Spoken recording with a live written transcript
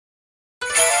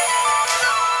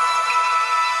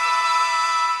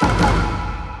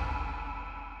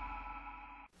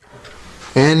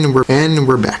And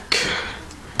we're back.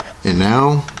 And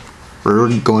now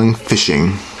we're going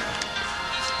fishing.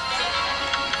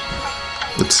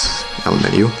 Oops, out of the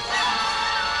menu.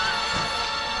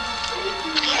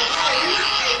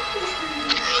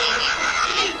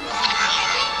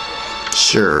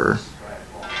 Sure.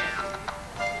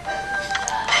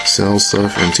 Sell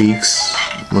stuff, antiques,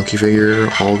 monkey figure,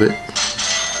 all of it.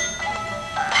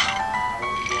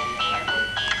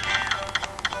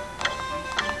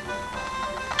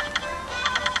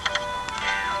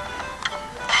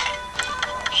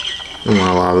 I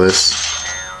want a lot of this.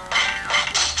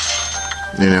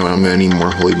 You know, I'm gonna need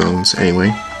more holy bones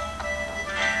anyway.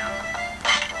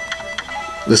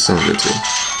 This sounds good too.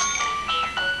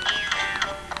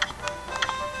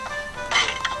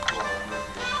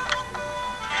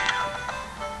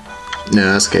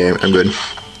 No, that's okay. I'm good.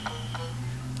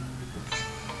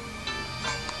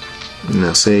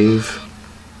 Now save.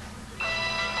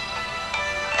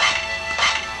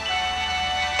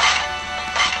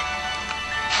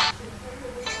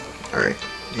 Alright,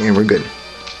 and we're good.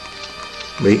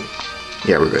 Wait.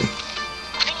 Yeah, we're good.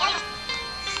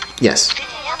 Yes.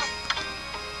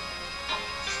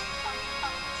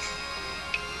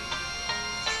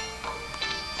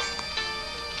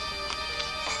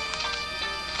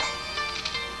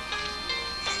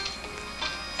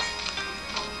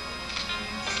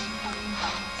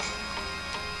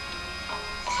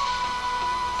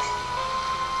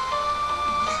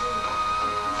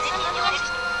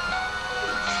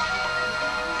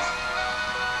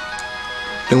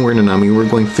 Don't worry, Nanami, we're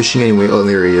going fishing anyway. Oh,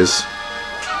 there he is.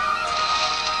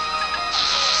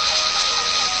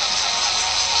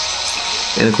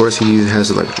 And of course, he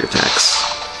has electric attacks.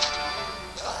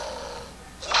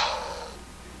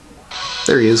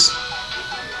 There he is.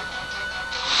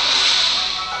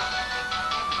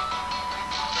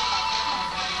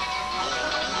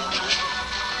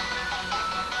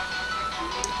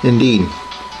 Indeed.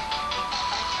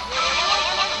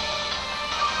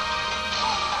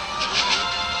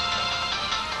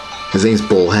 His name's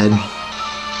Bullhead.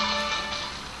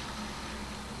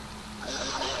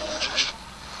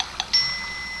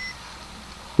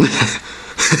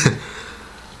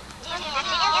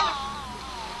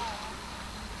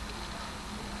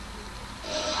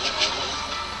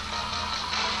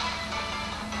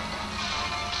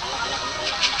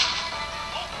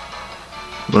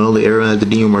 Well, the era at the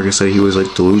Neo Market said he was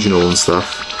like delusional and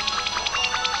stuff.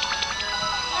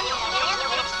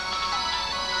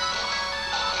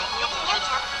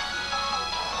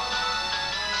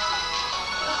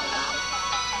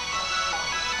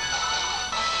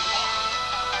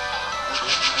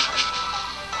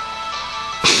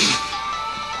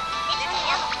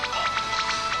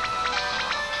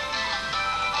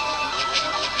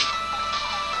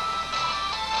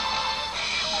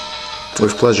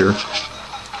 With pleasure.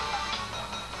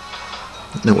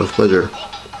 No, with pleasure.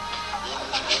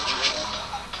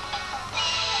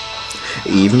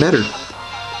 Even better.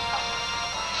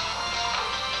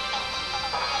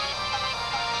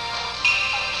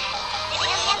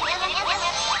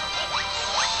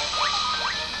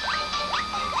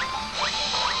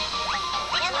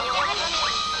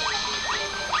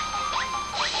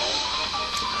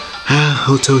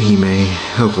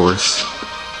 Otohime, of course.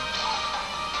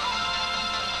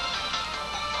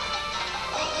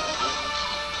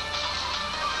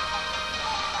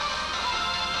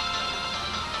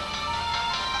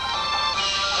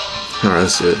 Alright,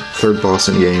 that's it. Third boss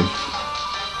in the game.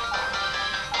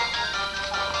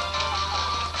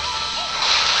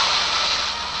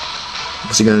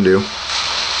 What's he gonna do?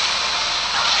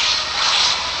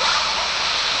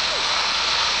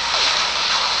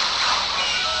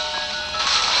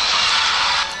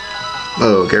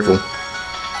 Oh, careful.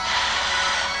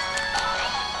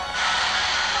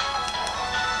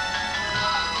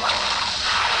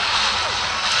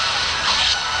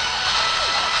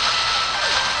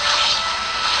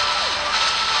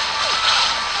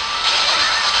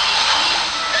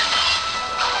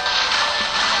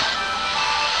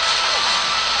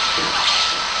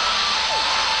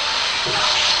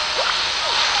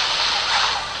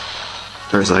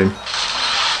 Other side.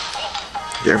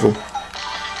 Careful.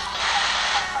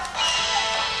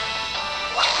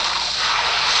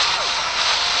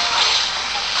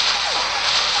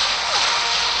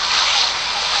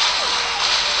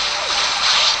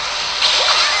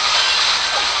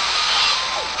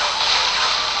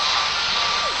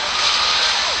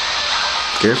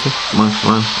 Careful. Come on,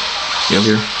 come on. Get up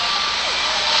here.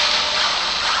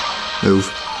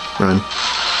 Move. Run.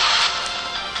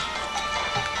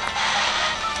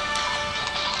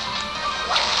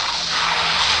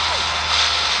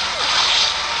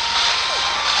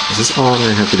 this all I'm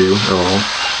gonna have to do at all?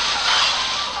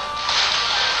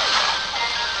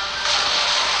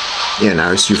 Yeah,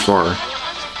 now it's too far.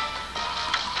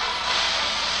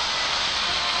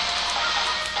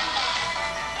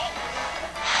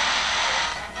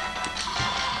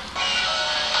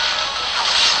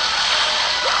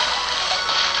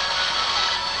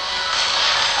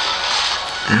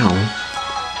 Ow.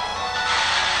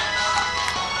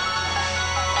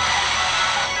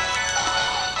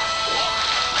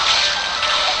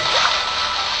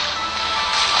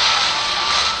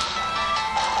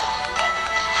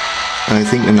 I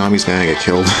think Nanami's gonna get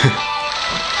killed.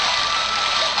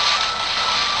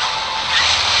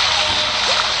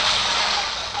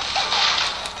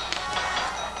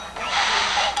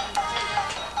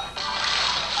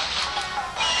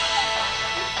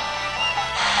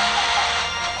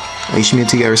 You should meet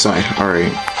to the other side.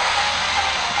 Alright.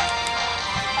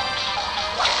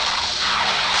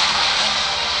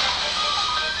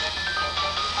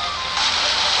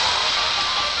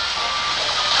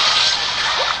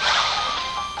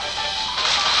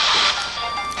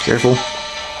 Careful.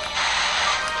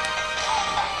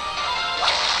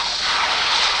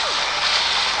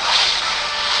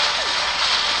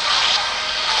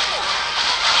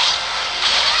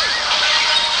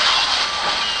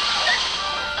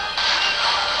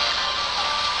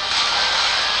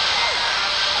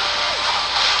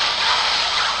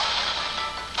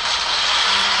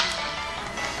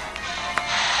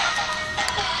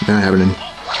 Not happening.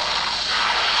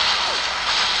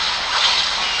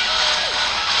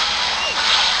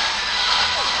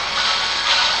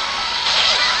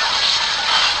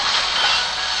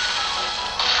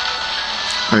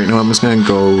 Alright, no, I'm just gonna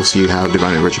go see how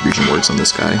Divine Retribution works on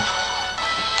this guy.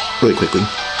 Really quickly.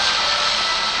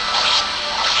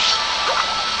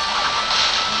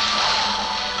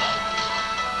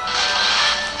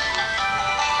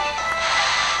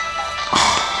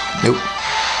 Nope.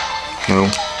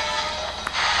 No.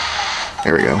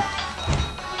 There we go.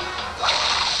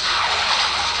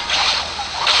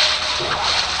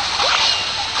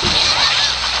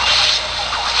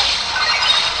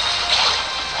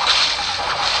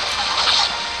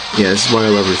 Yeah, this is why I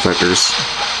love reflectors.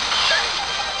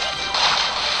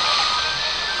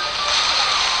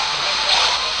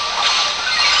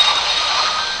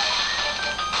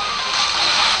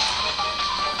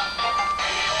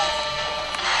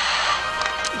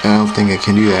 I don't think I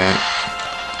can do that.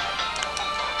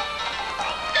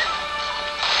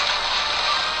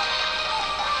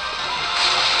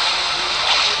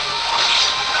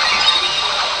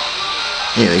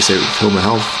 Yeah, they said it would kill my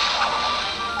health.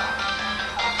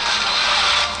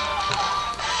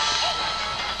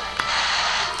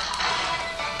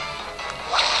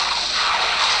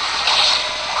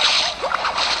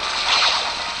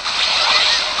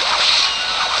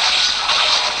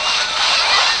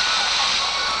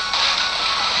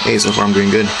 Hey, so far I'm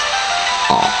doing good. Aw.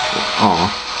 Aw.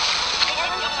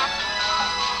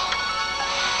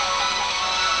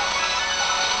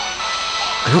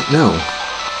 I don't know.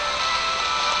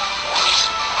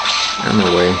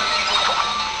 No way.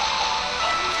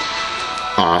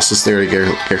 Aw, it's just there to get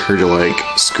her to, like,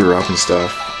 screw up and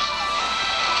stuff.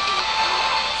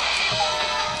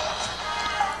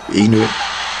 You can do it.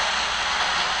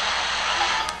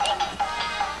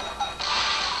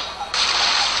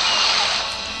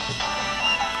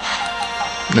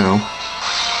 No.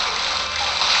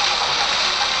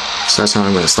 So that's how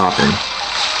I'm going to stop him.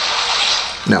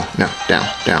 No, no, down,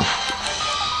 down.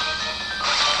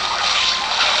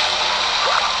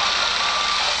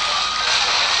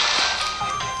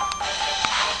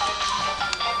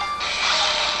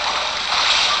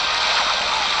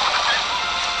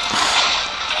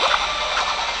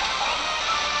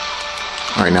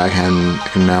 Alright, now I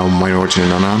can now minor to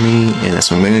Nanami, and that's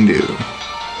what I'm going to do.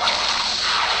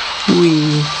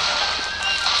 Whee!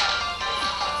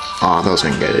 Aw, I thought I was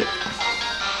going to get it.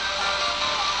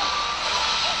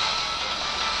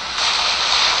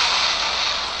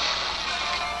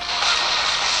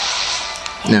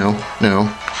 No, no.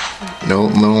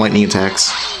 No lightning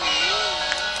attacks.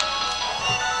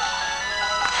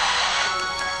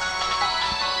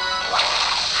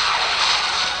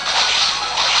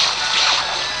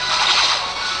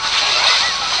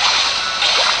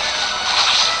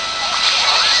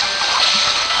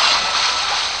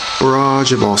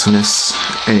 Barrage of awesomeness.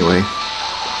 Anyway.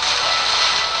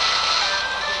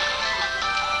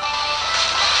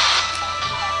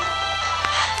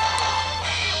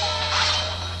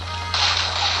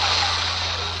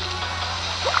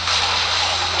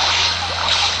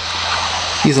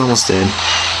 He's almost dead.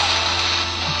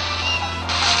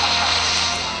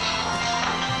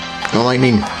 No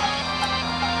lightning.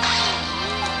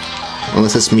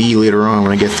 Unless it's me later on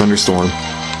when I get thunderstorm.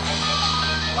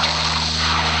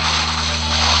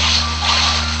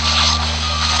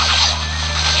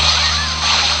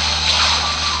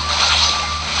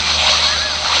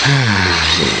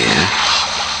 Yeah.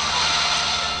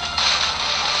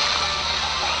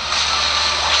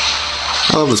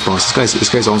 I love this boss. This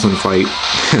guy's awesome to fight.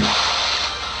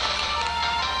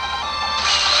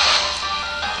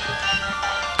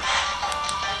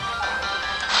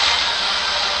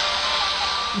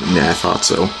 Nah, I thought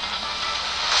so.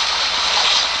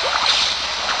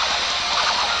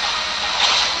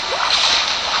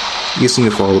 You just need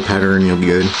to follow the pattern, you'll be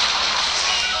good.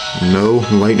 No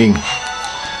lightning.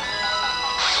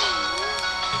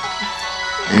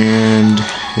 And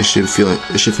it should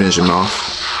finish him off.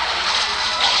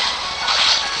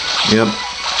 Yep.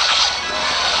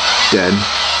 Dead.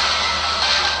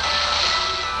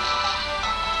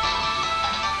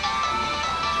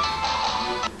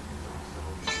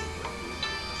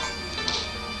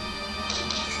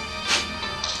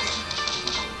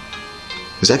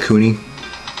 Is that Cooney?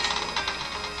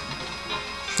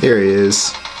 There he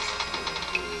is.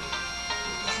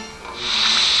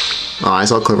 Oh, I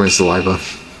saw Clever in saliva.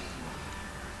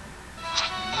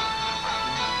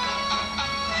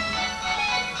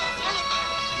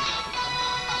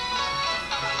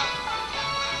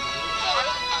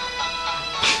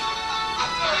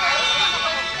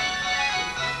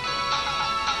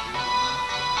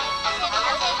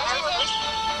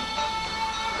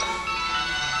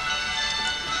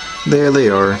 There they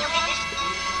are.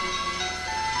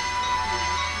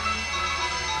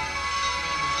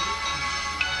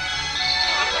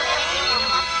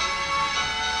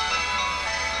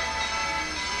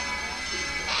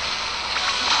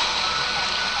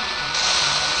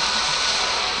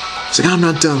 It's like, I'm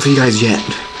not done for you guys yet.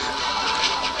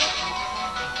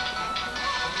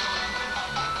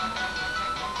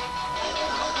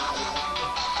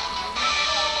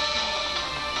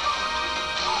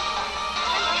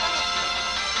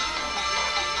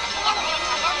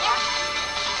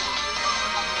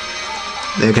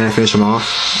 Then can I finish him off?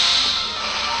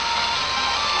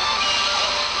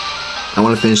 I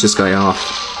want to finish this guy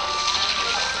off.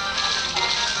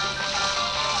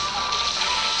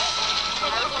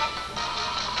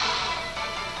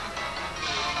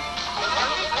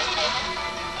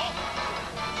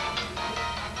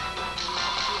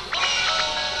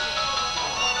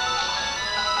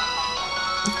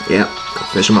 Yep,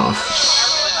 finish him off.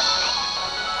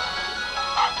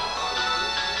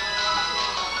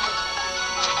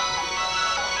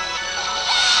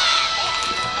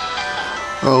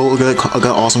 Oh, look at that, I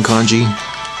got awesome kanji.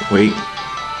 Wait.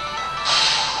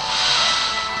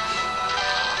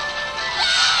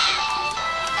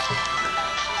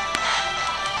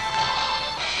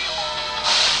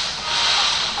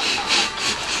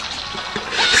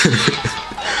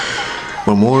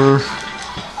 One more.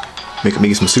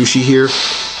 Make some sushi here.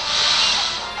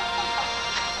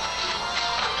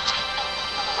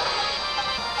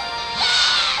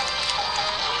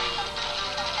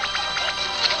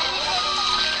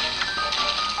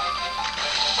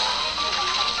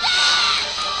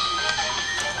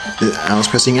 I was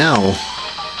pressing L.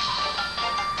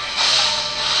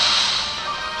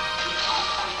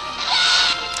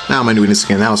 Now am I doing this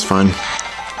again? That was fun.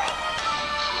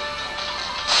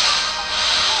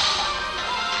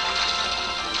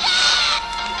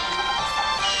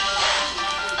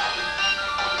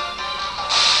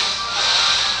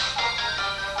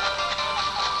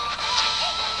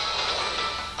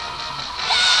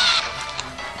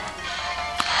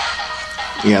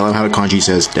 Yeah, I love how the kanji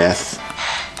says death.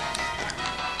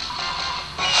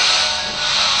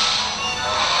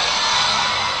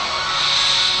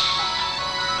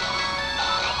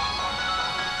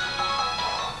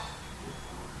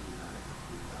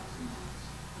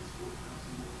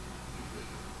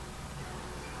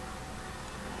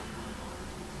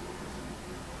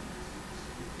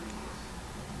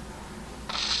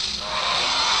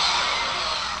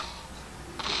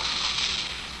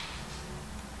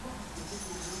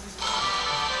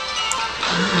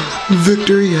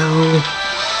 Victory Hell.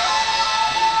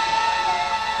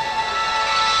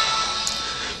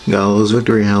 Got all those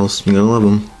victory house. You gotta love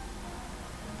them.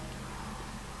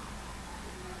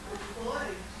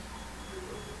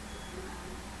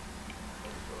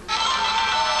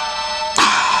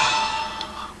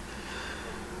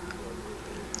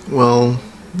 Well,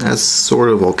 that's sort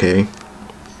of okay.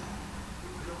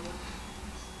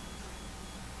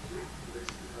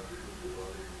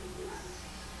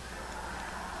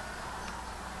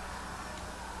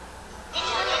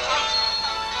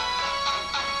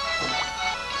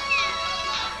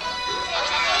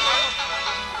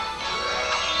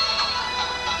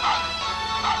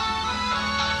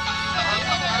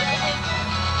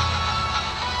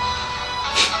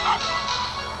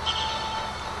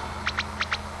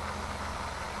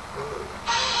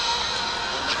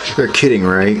 You're kidding,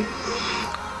 right?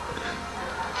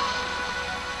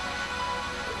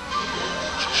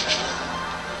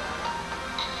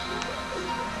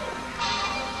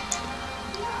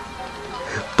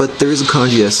 But there's a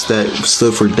kanji that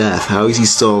stood for death. How is he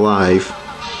still alive?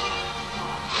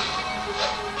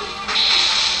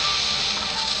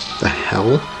 The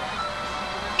hell?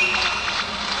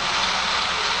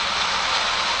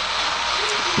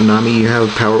 Nami, you have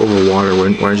power over water.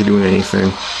 Why aren't you doing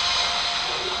anything?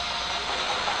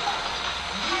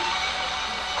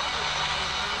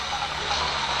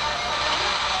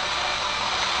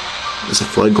 Is the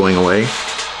flood going away?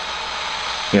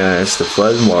 Yeah, it's the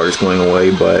flood and water's going away,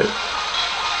 but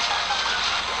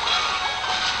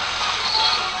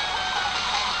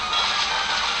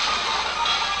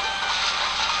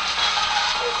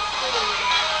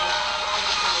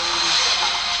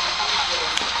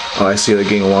oh, I see they're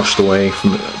getting washed away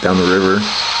from down the river.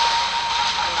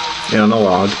 Yeah, on a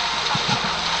log.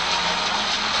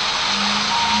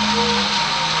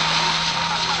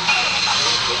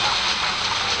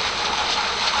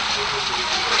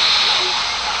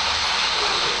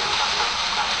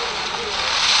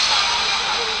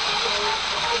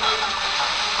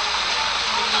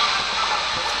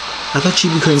 I thought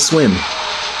Chibi couldn't swim.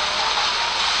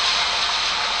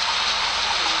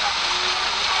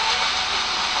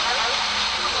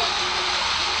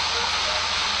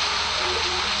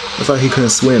 I thought he couldn't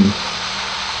swim.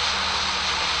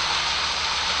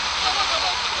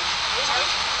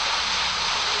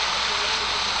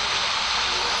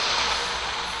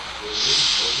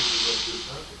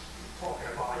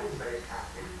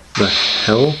 The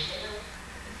hell?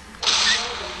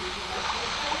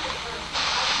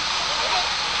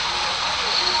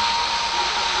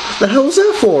 The hell is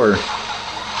that for?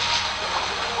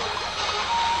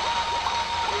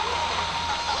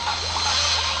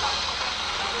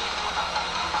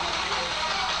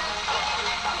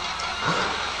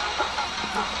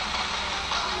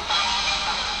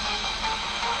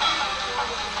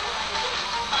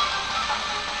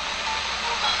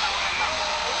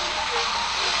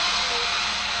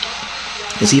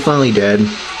 Is he finally dead?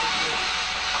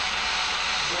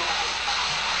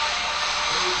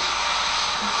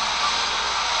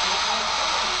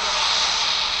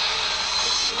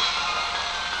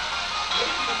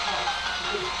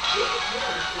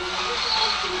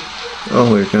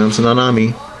 Oh, here comes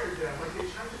Nanami.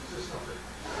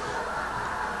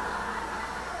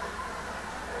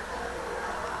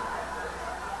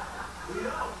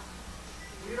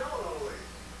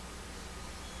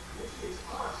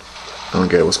 I don't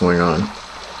get what's going on.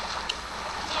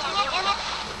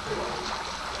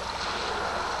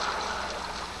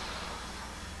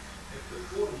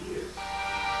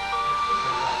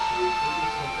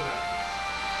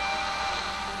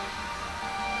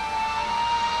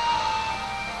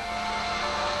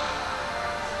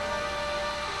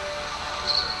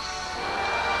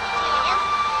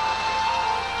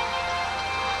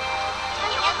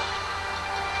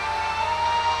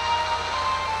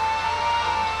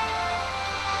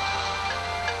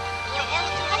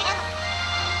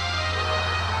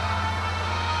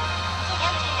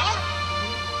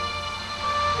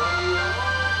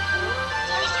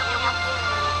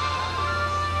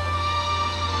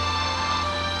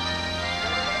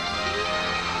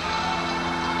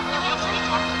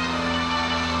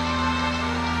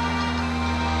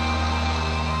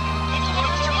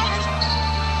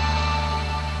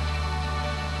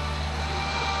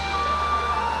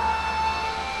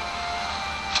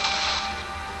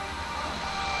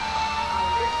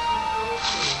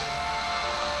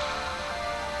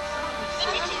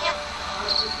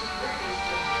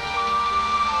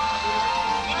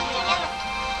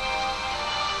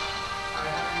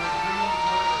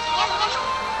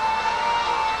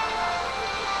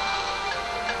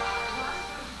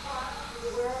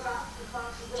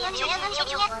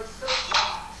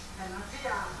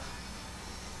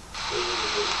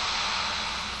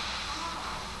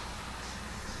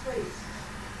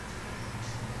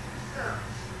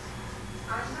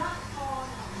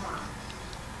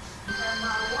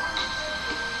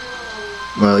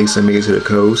 Well, at least I made it to the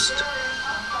coast.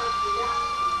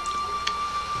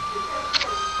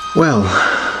 Well,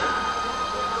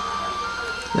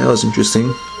 that was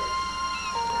interesting.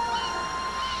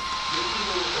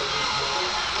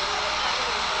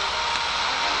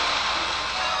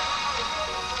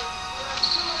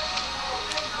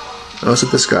 Oh, what's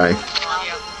up this guy?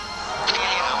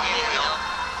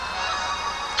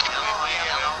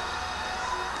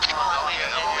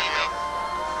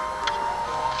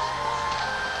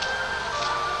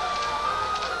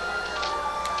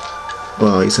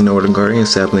 Well, at least I know what a guardian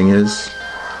sapling is.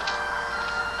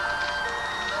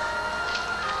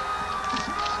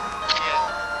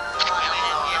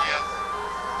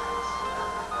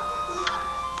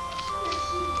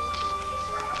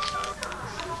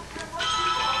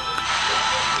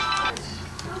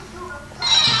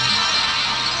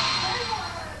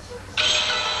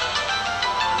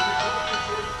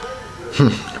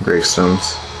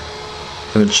 Gravestones.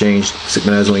 I'm gonna change.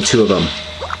 Sigma has only 2 of them.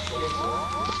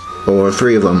 Or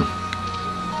 3 of them.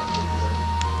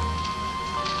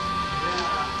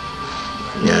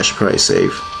 Yeah, I should probably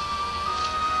save.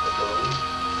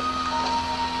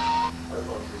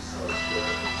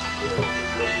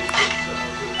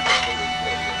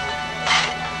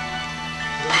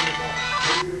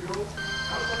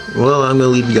 Well, I'm gonna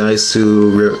leave you guys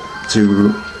to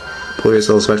pull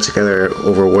yourselves back together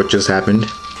over what just happened.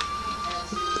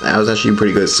 That was actually a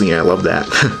pretty good scene. I love that.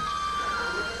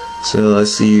 So I'll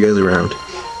see you guys around.